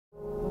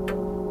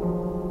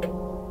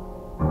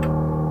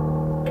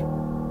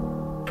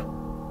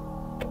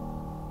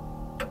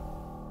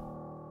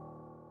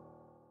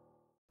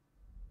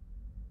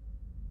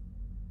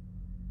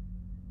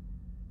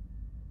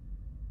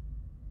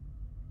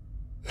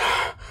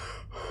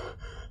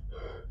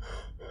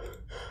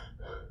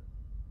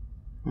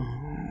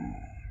Oh,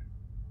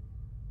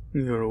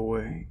 you're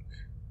awake.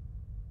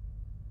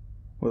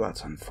 Well,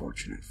 that's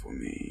unfortunate for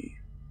me.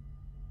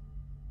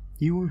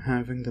 You were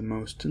having the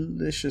most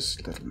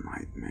delicious little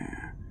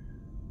nightmare,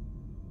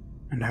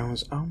 and I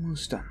was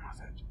almost done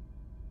with it.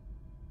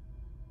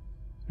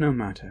 No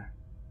matter.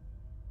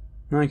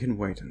 I can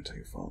wait until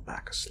you fall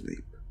back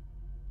asleep.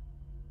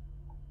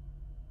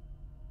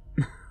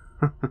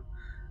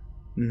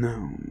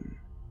 No,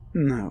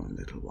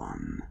 little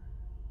one.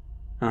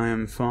 I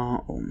am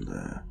far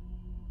older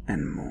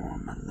and more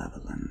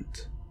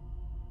malevolent.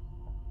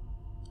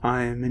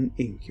 I am an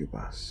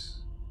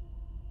incubus,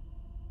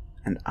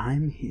 and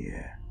I'm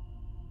here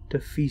to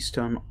feast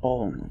on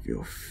all of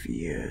your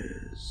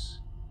fears.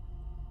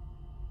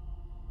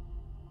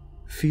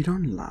 Feed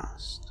on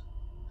lust?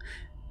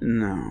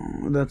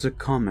 No, that's a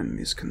common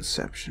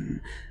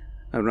misconception,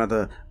 a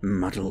rather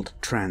muddled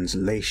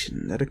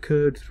translation that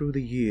occurred through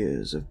the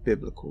years of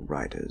biblical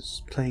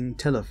writers playing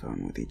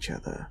telephone with each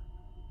other.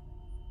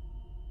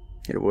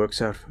 It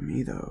works out for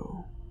me,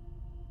 though,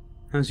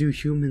 as you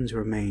humans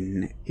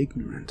remain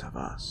ignorant of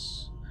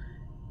us.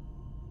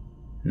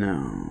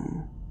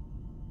 No,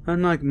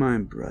 unlike my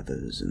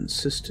brothers and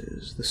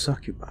sisters, the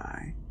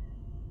succubi,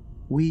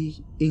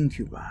 we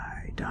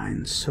incubi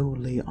dine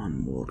solely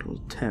on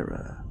mortal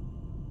terror.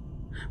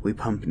 We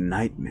pump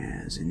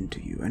nightmares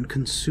into you and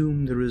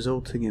consume the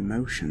resulting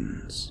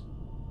emotions.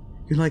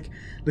 You're like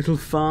little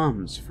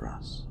farms for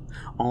us,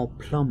 all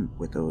plump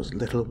with those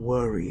little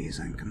worries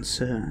and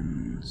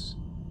concerns.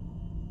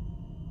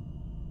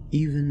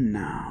 Even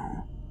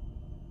now,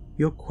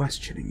 you're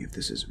questioning if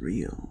this is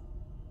real.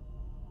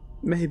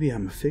 Maybe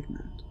I'm a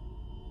figment.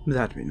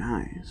 That'd be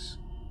nice.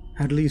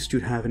 At least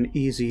you'd have an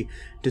easy,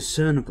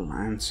 discernible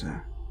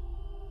answer.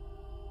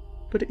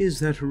 But is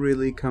that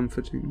really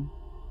comforting?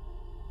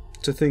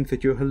 To think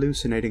that you're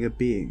hallucinating a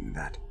being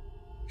that,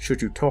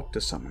 should you talk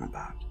to someone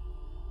about,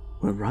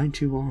 will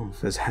write you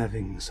off as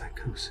having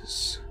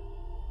psychosis.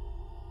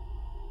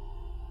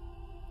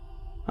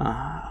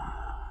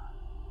 Ah,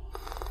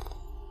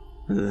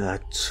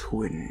 that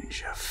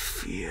twinge of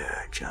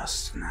fear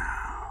just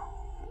now.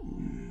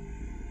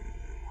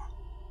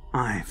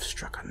 I've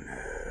struck a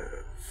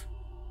nerve.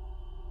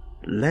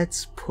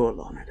 Let's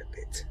pull on it a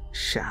bit,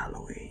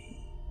 shall we?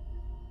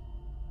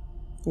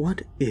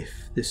 What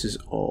if this is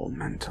all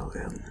mental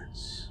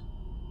illness?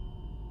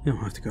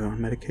 You'll have to go on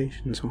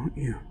medications, won't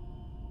you?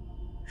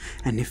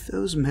 And if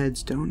those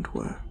meds don't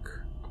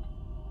work,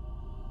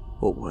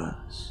 or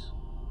worse,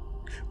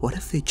 what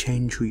if they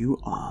change who you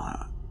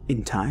are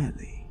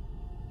entirely?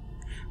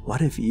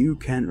 What if you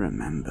can't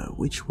remember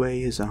which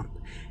way is up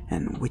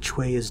and which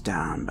way is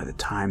down by the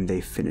time they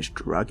finish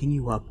drugging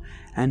you up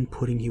and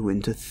putting you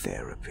into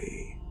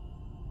therapy?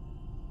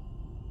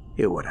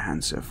 It would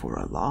answer for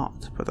a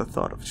lot, but the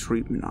thought of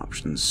treatment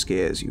options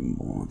scares you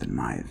more than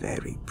my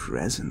very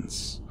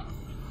presence.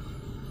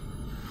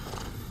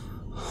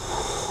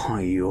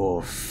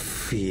 Your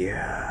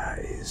fear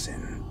is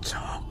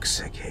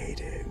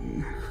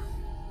intoxicating.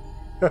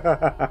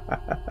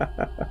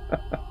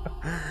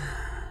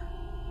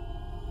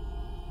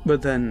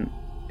 But then,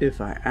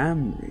 if I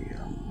am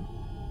real,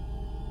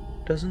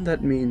 doesn't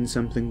that mean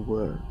something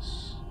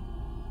worse?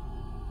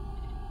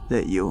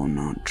 That you're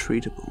not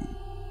treatable.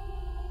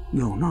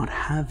 You're not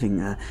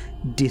having a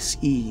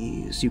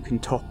dis-ease you can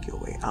talk your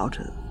way out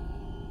of.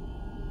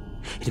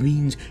 It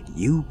means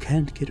you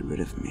can't get rid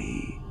of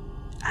me,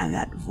 and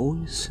that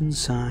voice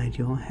inside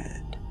your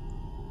head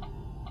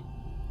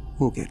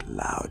will get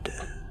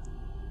louder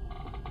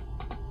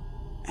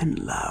and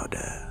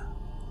louder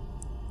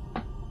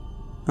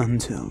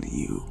until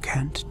you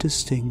can't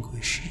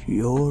distinguish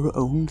your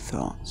own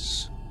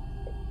thoughts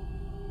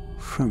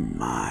from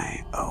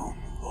my own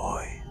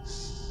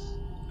voice.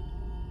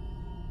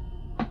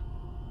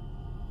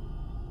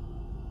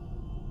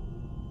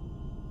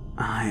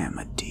 I am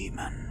a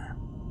demon.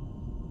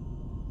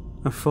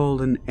 A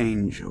fallen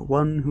angel,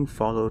 one who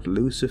followed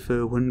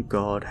Lucifer when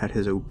God had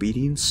his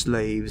obedient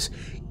slaves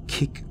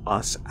kick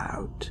us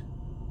out.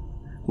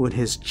 When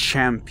his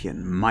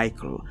champion,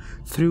 Michael,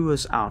 threw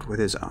us out with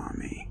his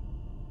army.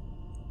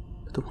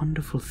 But the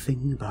wonderful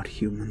thing about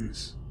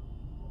humans,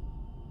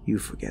 you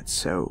forget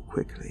so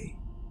quickly.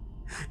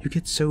 You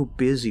get so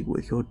busy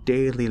with your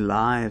daily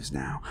lives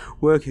now,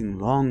 working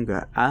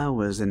longer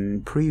hours than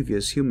in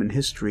previous human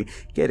history,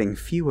 getting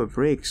fewer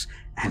breaks,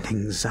 and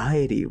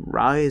anxiety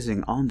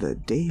rising on the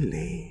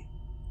daily.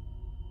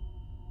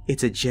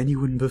 It's a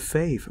genuine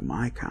buffet for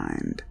my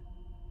kind.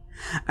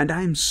 And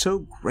I am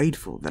so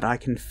grateful that I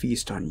can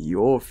feast on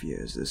your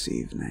fears this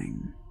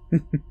evening.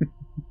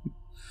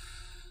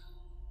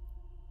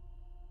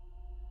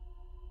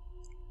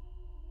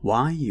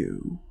 Why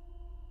you?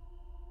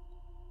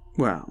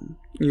 Well,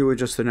 you were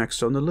just the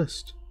next on the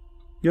list.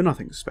 You're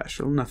nothing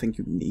special, nothing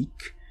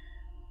unique.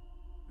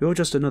 You're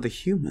just another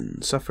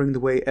human, suffering the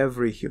way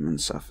every human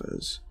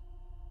suffers.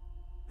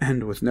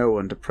 And with no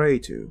one to pray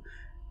to,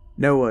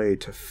 no way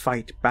to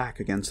fight back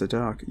against the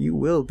dark, you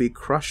will be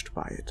crushed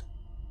by it.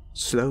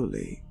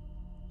 Slowly,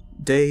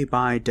 day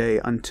by day,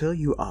 until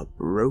you are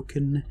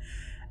broken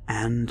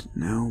and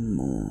no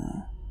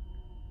more.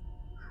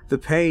 The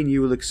pain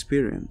you will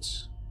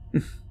experience.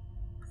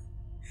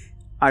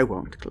 I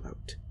won't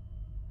gloat.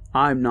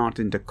 I'm not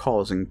into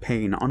causing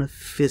pain on a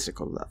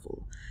physical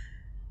level,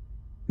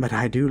 but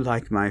I do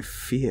like my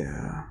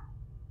fear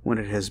when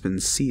it has been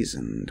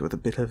seasoned with a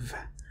bit of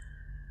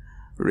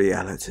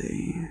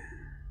reality.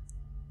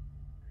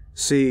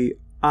 See,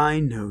 I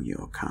know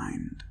your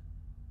kind.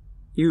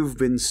 You've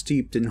been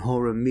steeped in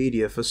horror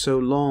media for so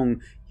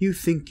long, you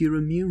think you're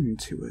immune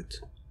to it.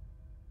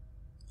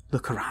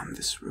 Look around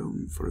this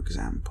room, for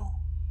example.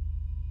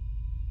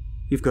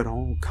 You've got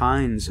all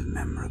kinds of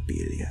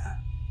memorabilia,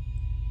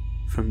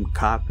 from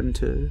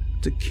Carpenter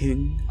to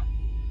King,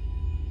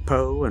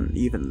 Poe, and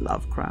even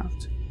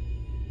Lovecraft.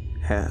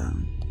 Hell,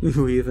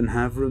 you even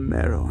have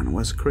Romero and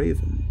Wes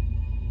Craven.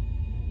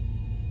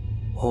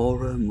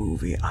 Horror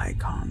movie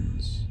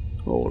icons,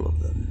 all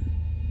of them.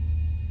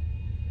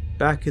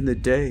 Back in the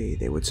day,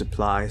 they would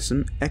supply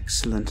some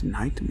excellent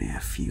nightmare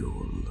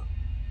fuel.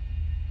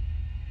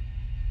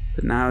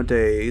 But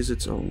nowadays,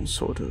 it's all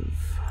sort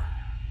of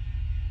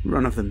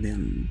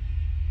run-of-the-mill,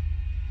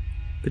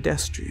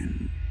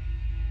 pedestrian,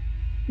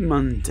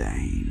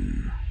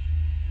 mundane.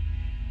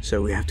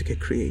 So we have to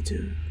get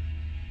creative.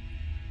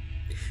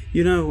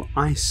 You know,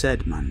 I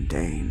said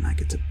mundane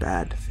like it's a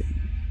bad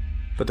thing,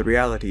 but the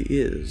reality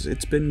is,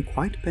 it's been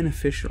quite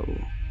beneficial.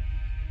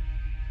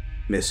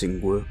 Missing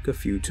work a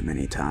few too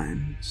many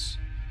times,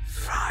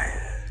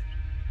 fired.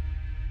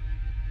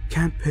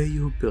 Can't pay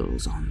your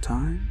bills on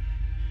time,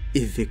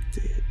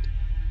 evicted.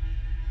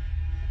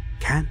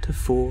 Can't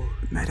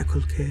afford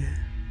medical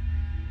care,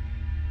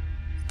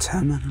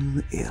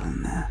 terminal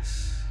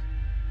illness.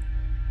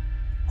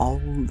 All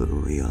the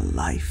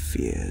real-life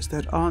fears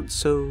that aren't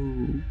so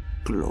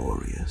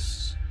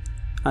glorious.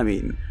 I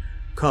mean,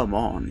 come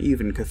on,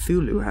 even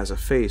Cthulhu has a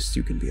face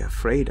you can be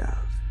afraid of.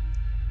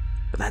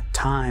 But that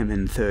time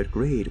in 3rd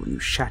grade when you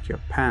shat your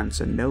pants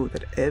and know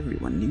that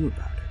everyone knew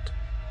about it.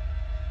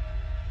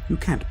 You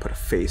can't put a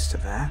face to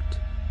that,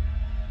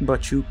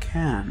 but you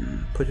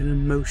can put an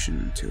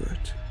emotion to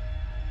it.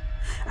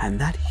 And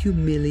that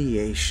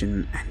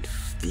humiliation and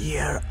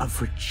fear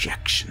of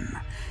rejection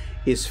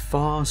is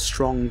far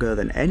stronger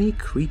than any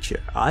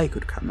creature I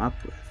could come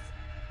up with.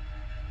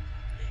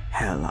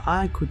 Hell,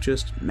 I could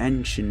just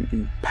mention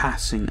in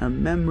passing a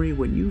memory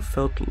when you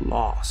felt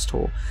lost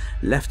or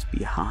left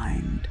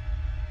behind,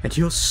 and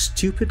your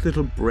stupid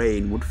little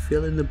brain would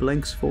fill in the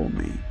blanks for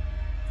me.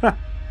 Ha!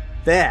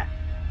 There!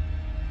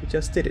 I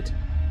just did it.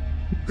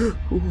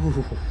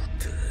 Ooh,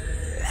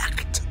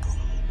 delectable.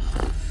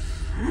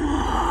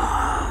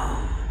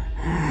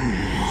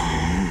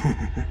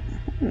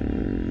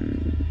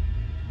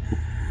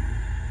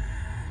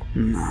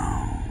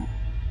 No,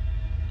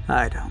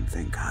 I don't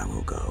think I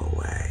will go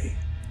away.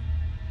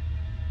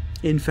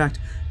 In fact,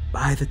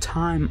 by the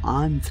time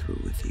I'm through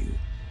with you,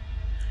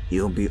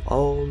 you'll be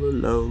all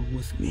alone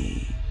with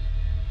me,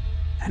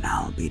 and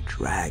I'll be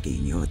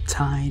dragging your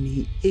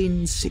tiny,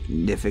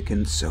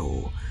 insignificant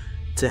soul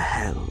to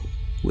hell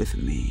with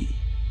me.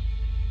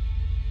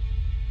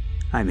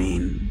 I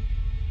mean,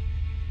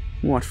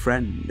 what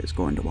friend is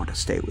going to want to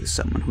stay with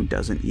someone who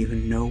doesn't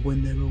even know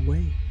when they're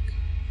awake?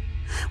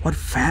 What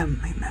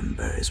family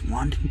member is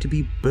wanting to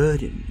be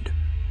burdened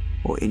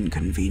or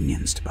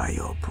inconvenienced by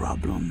your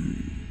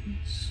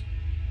problems?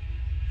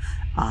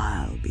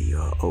 I'll be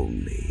your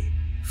only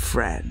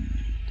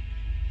friend,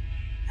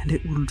 and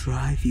it will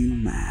drive you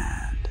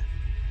mad.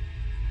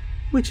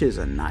 Which is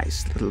a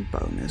nice little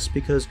bonus,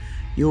 because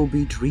you'll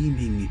be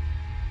dreaming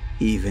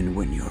even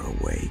when you're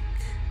awake.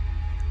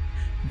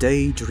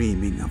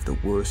 Daydreaming of the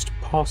worst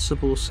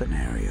possible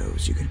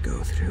scenarios you could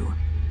go through,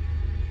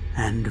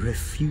 and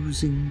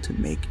refusing to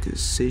make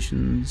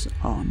decisions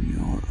on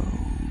your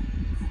own.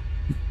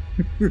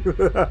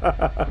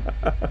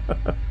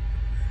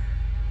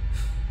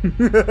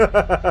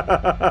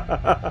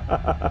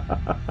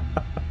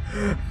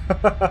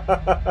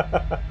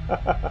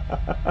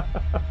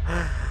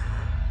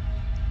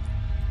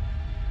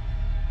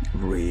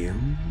 Real?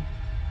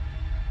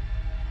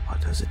 What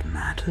does it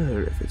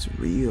matter if it's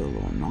real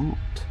or not?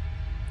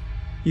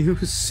 You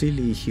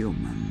silly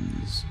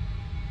humans.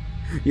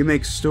 You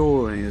make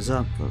stories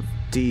up of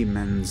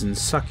demons and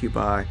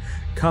succubi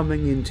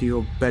coming into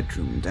your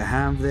bedroom to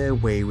have their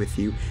way with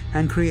you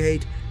and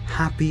create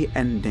happy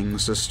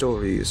endings to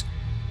stories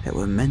that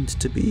were meant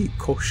to be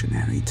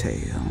cautionary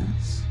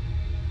tales.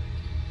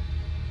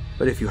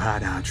 But if you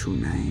had our true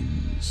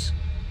names,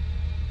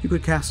 you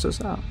could cast us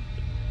out.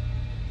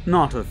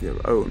 Not of your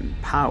own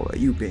power,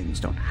 you beings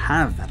don't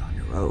have that on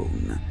your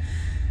own.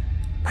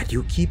 But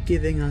you keep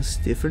giving us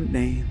different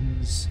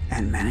names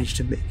and manage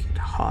to make it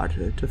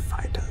harder to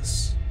fight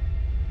us.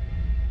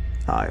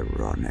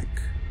 Ironic.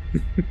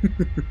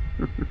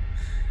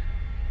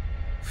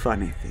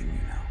 Funny thing,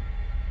 you know.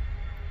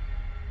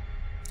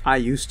 I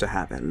used to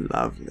have a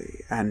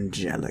lovely,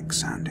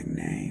 angelic-sounding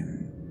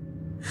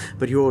name,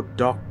 but your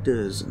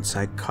doctors and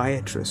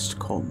psychiatrists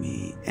call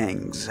me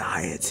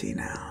anxiety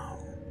now,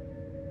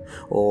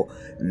 or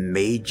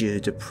major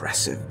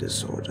depressive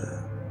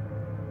disorder.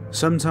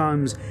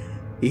 Sometimes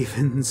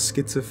even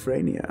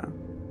schizophrenia.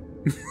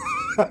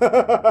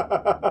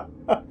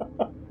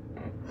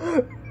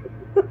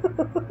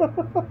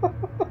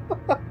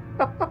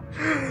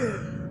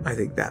 I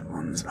think that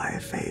one's my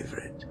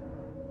favorite.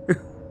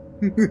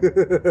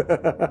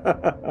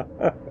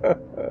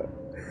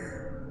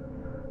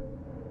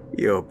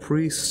 Your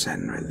priests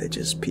and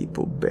religious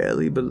people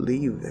barely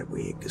believe that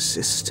we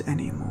exist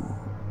anymore.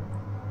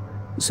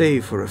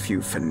 Save for a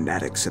few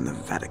fanatics in the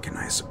Vatican,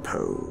 I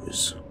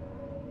suppose.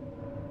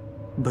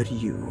 But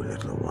you,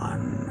 little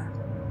one,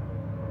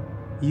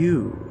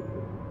 you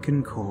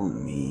can call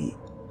me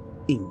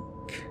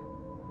Ink.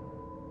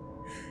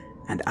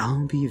 And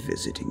I'll be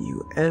visiting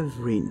you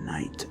every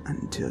night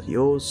until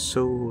your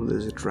soul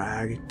is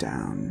dragged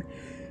down,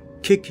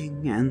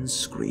 kicking and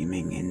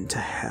screaming into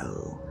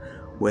hell,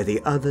 where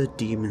the other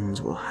demons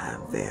will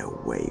have their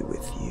way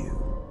with you.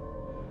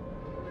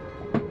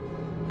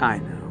 I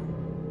know.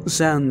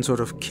 Sounds sort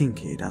of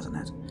kinky, doesn't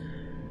it?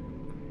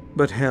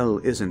 But hell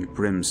isn't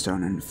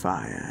brimstone and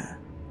fire,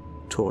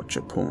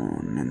 torture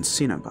porn and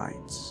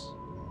Cenobites.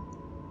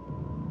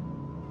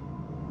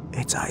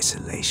 It's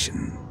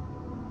isolation.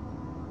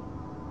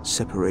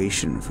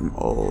 Separation from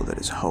all that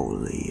is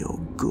holy or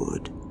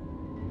good.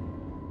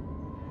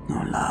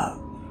 No love.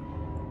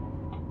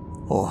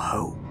 Or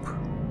hope.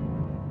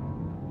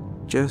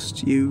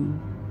 Just you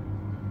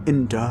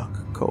in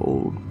dark,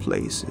 cold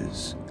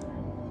places,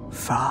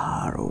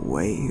 far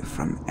away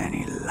from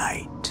any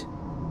light,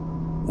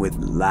 with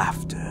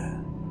laughter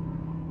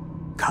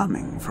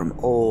coming from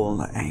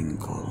all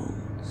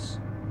angles.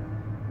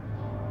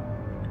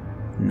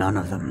 None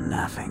of them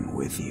laughing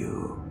with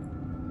you,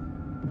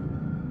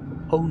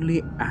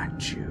 only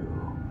at you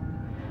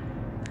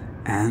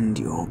and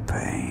your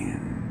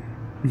pain.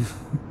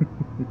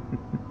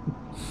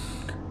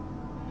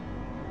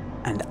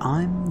 And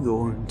I'm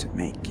going to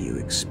make you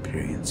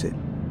experience it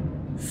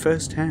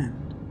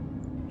firsthand,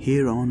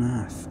 here on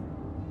Earth.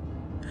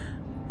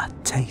 A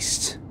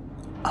taste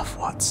of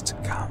what's to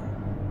come.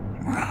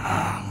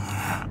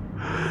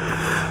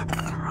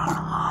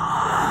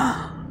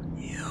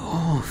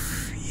 Your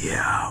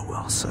fear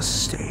will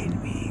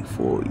sustain me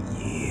for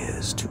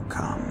years to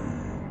come.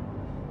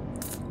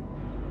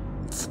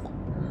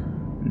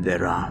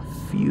 There are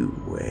few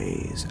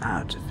ways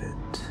out of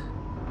it,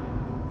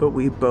 but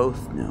we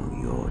both know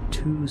you're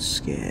too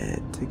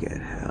scared to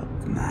get help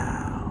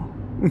now.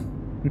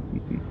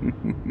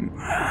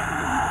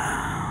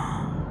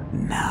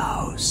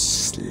 Now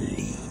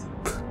sleep.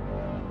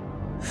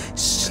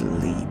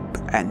 Sleep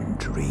and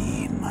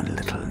dream a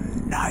little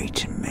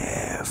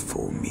nightmare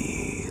for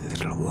me,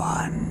 little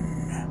one.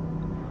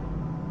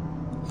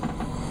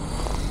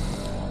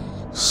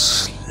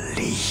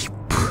 Sleep.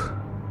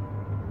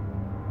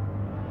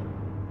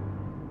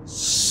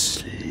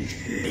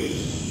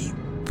 Sleep.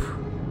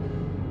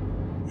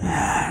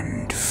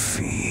 And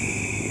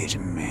feed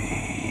me.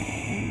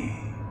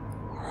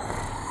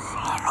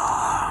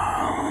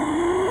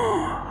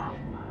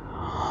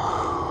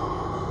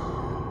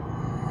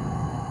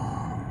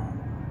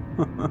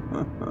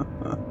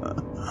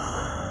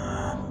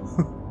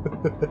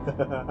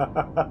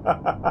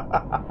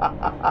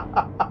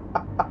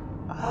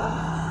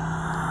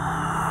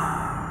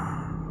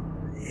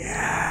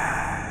 Yes.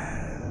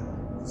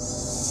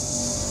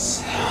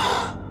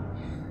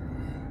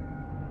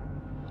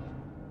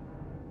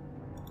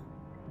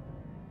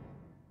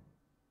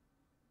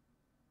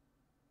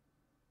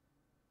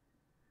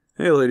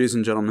 Hey ladies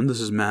and gentlemen, this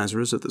is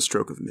Mazarus at the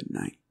Stroke of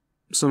Midnight.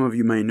 Some of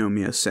you may know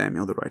me as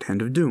Samuel, the Right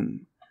Hand of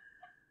Doom.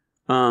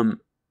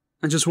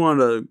 I just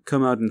wanted to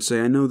come out and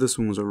say I know this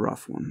one was a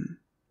rough one.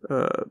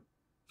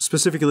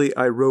 Specifically,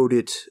 I wrote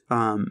it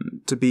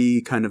to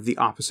be kind of the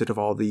opposite of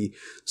all the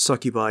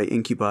succubi,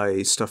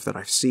 incubi stuff that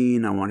I've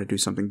seen. I wanted to do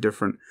something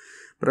different.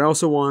 But I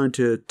also wanted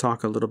to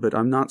talk a little bit.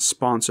 I'm not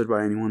sponsored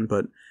by anyone,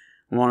 but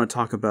I want to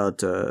talk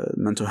about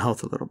mental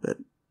health a little bit.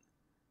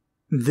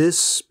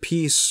 This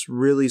piece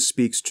really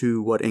speaks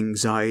to what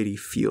anxiety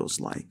feels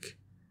like.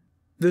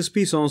 This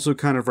piece also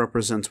kind of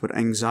represents what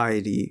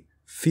anxiety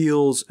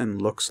feels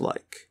and looks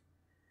like.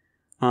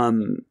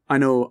 I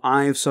know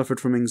I've suffered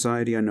from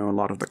anxiety. I know a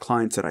lot of the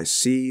clients that I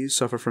see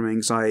suffer from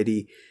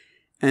anxiety,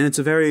 and it's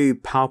a very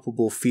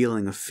palpable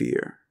feeling of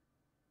fear.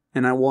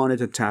 And I wanted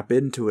to tap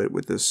into it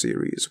with this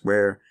series,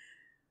 where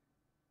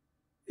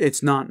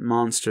it's not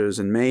monsters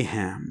and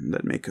mayhem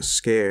that make us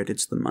scared.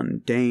 It's the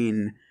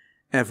mundane,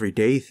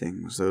 everyday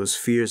things, those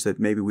fears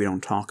that maybe we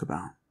don't talk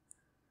about.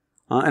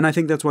 And I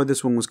think that's why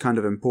this one was kind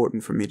of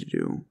important for me to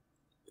do.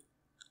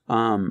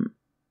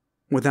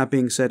 With that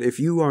being said, if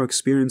you are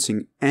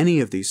experiencing any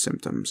of these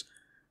symptoms,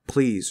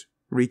 please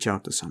reach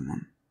out to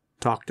someone.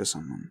 Talk to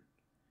someone.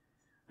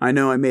 I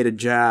know I made a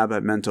jab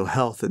at mental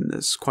health in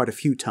this quite a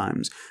few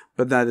times,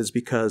 but that is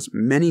because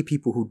many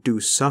people who do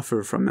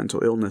suffer from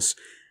mental illness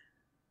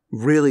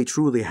really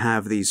truly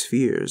have these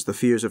fears. The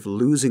fears of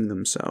losing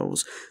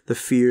themselves. The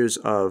fears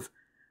of,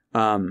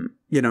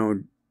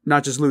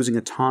 not just losing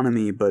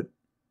autonomy, but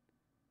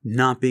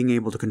not being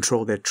able to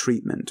control their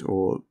treatment,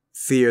 or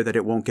fear that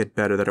it won't get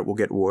better, that it will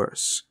get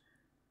worse.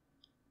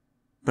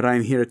 But I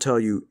am here to tell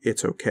you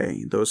it's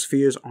okay. Those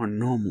fears are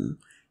normal.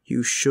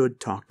 You should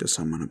talk to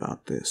someone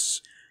about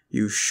this.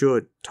 You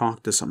should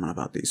talk to someone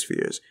about these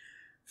fears.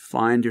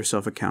 Find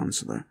yourself a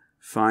counselor.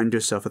 Find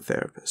yourself a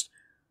therapist.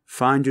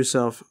 Find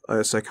yourself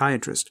a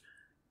psychiatrist.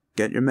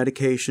 Get your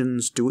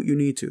medications. Do what you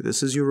need to.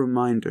 This is your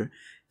reminder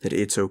that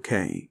it's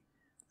okay.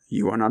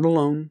 You are not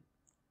alone.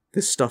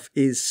 This stuff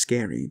is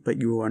scary, but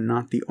you are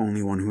not the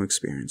only one who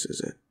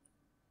experiences it.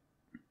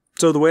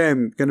 So the way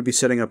I'm going to be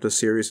setting up this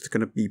series, it's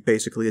going to be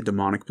basically a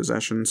demonic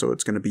possession. So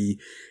it's going to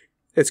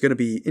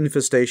be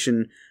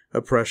infestation,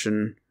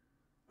 oppression,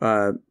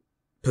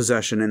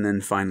 possession, and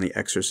then finally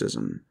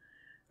exorcism.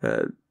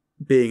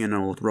 Being an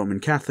old Roman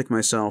Catholic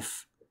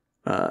myself,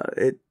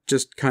 it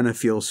just kind of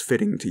feels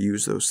fitting to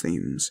use those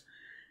themes,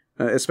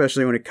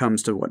 especially when it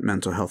comes to what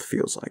mental health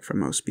feels like for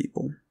most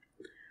people.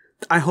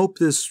 I hope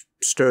this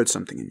stirred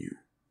something in you.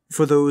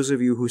 For those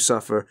of you who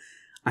suffer,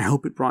 I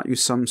hope it brought you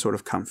some sort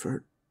of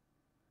comfort.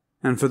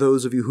 And for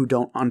those of you who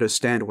don't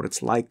understand what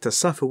it's like to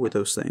suffer with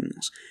those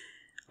things,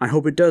 I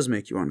hope it does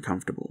make you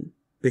uncomfortable.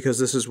 Because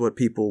this is what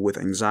people with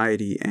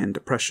anxiety and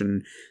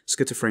depression,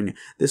 schizophrenia,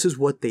 this is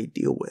what they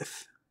deal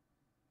with.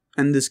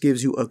 And this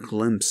gives you a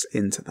glimpse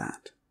into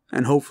that.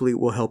 And hopefully it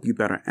will help you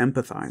better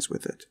empathize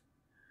with it.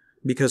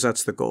 Because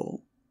that's the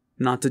goal.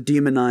 Not to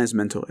demonize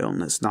mental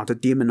illness, not to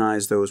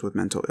demonize those with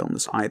mental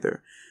illness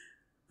either,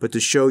 but to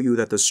show you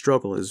that the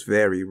struggle is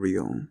very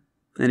real.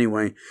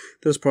 Anyway,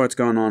 this part's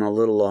gone on a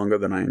little longer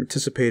than I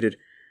anticipated.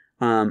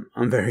 I'm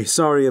very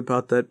sorry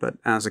about that, but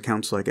as a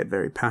counselor I get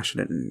very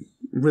passionate and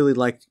really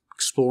like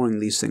exploring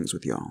these things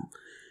with y'all.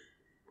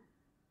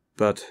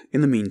 But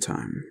in the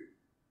meantime,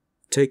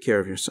 take care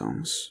of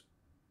yourselves.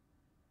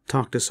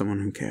 Talk to someone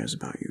who cares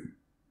about you.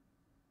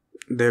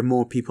 There are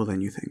more people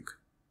than you think.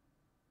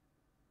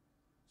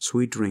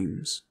 Sweet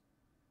dreams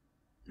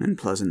and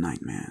pleasant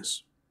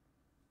nightmares.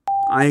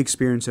 I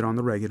experience it on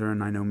the regular,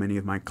 and I know many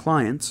of my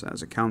clients,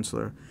 as a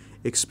counselor,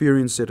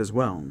 experience it as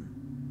well.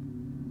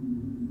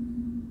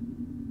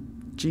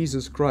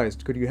 Jesus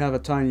Christ, could you have a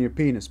tinier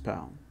penis,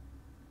 pal?